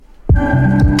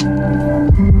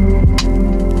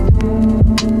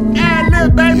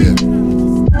Ad-lib, baby.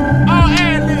 All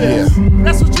ad-libs. Yeah.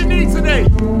 That's what you need today.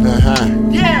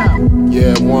 Yeah.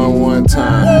 Yeah, one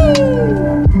time.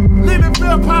 Woo! Leland,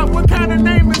 Philpot, what kind of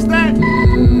name is that?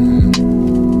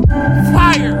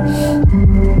 Fire.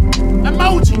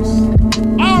 Emojis.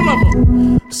 All of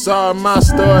them. Sorry, my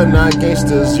story, not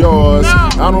gangsta's yours. No.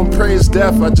 I don't praise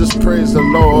death, I just praise the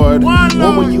Lord. One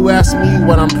Lord. When will you ask me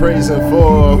what I'm praising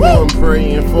for? Who I'm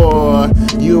praying for?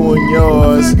 You and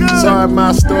yours. Sorry,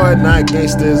 my story, not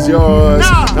gangsta's yours.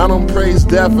 No. I don't praise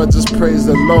death, I just praise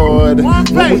the Lord. One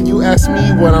When will you ask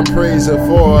me what I'm praising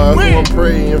for? Who I'm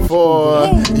praying for?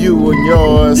 You and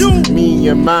yours. You. Me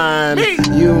and mine. Me.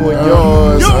 You and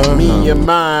yours. You. Me and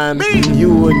mine. Me.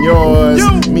 You and yours.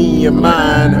 You. Me and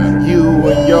mine. You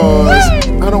and yours.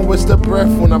 I don't waste a breath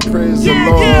when I praise the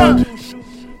Lord.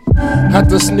 Had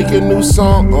to sneak a new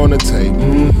song on the tape.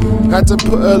 Had to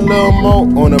put a little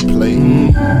more on the plate.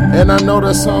 And I know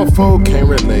that some folk can't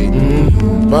relate.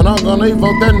 But I'm gonna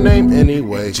evoke that name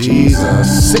anyway.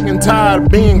 Jesus. Sick and tired of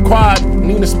being quiet.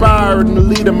 Need inspired to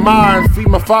lead a mire and feed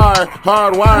my fire.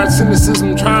 Hardwired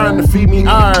cynicism trying to feed me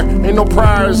ire. Ain't no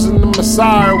priors in the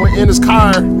Messiah when in his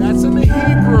car. That's in the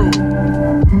Hebrew.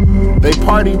 They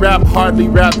party rap, hardly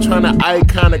rap, tryna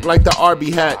iconic like the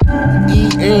RB hat.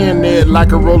 E-and it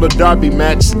like a roller derby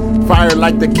match. Fire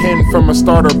like the Ken from a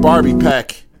starter Barbie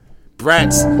pack.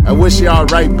 Brats, I wish y'all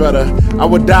write better. I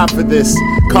would die for this.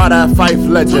 Call that Fife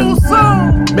Ledger.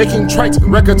 Making trite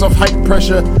records of height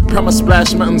pressure. Promise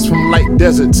splash mountains from light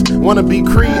deserts. Wanna be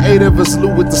creative as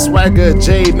Lou with the swagger.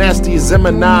 Jade, nasty as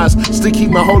Eminas. Still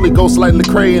keep my Holy Ghost like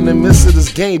Lecrae in the midst of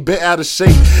this game. Bit out of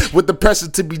shape. With the pressure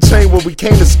to be chained where we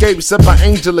can't escape. Except by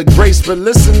angel of grace. But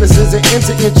listen, this isn't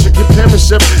into intricate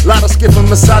penmanship. Lot of skipping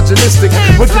misogynistic.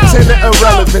 With pretending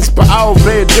irrelevance. But I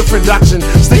obey a different doctrine.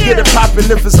 Still get it poppin'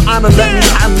 if it's honor. Let me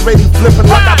hot and ready, flipping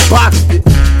like I boxed it.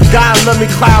 God love me,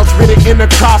 clouds written in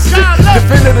the caustic.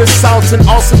 Definitive salts and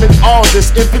awesome in all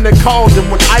this. Infinite called and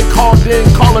when I called in,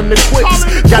 calling it quits.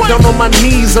 Got down on my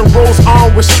knees and rose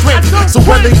on with strength. So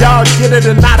whether y'all get it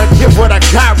or not, I give what I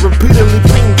got. Repeatedly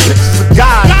painting pictures of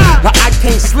God. But I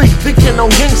can't sleep, thinking on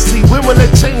gang sleep. When will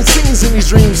it change scenes in these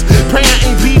dreams? Praying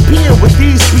I ain't BPing with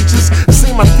these speeches. I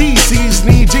see my theses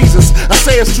need Jesus. I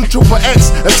say it's true for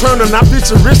X. Eternal, not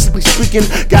futuristically speaking.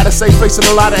 Gotta say, facing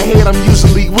a lot of hate, I'm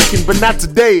usually weakened, but not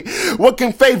today. What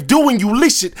can faith do when you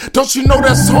leash it? Don't you know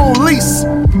that's on lease?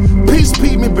 Peace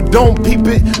peep me, but don't peep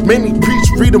it. Many preach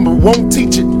freedom, but won't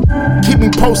teach it. Keep me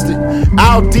posted.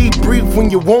 I'll debrief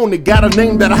when you want it. Got a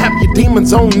name that'll have your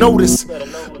demons on notice.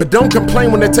 But don't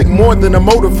complain when they take more than a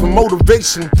motive for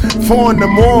motivation. Foreign the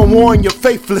more and warn you're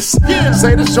faithless.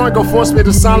 Say this joint gon' force me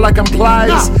to sound like I'm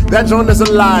plies. That joint is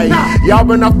a lie. Y'all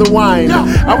burn off the wine.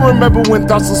 I remember when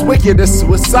thoughts was wicked as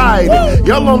suicide.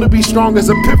 Y'all only be strong as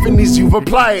epiphanies you've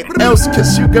applied. Else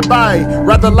kiss you goodbye.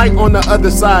 Rather light on the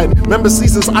other side. Remember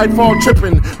seasons I'd fall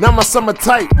tripping. Now my summer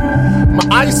tight. My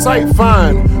eyesight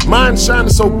fine. Mind shining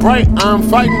so bright. I'm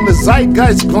fighting the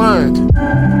zeitgeist blind.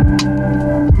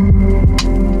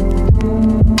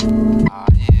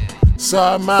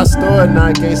 Sorry, my story,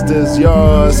 not gangsta's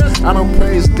yours. I don't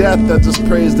praise death, I just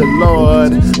praise the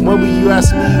Lord. When will you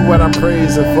ask me what I'm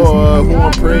praising for? Who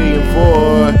I'm praying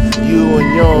for? You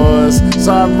and yours.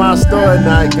 Sorry, my story,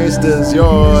 not gangsta's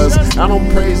yours. I don't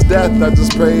praise death, I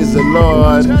just praise the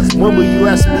Lord. When will you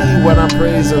ask me what I'm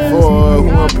praising for? Who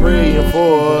I'm praying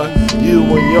for? You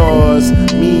and yours,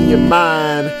 me and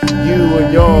mine. You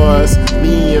and yours,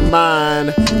 me and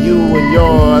mine. You and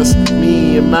yours,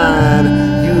 me and mine.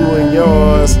 You and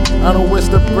yours. I don't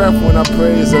waste a breath when I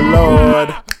praise the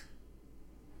Lord.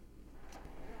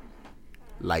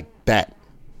 Like that.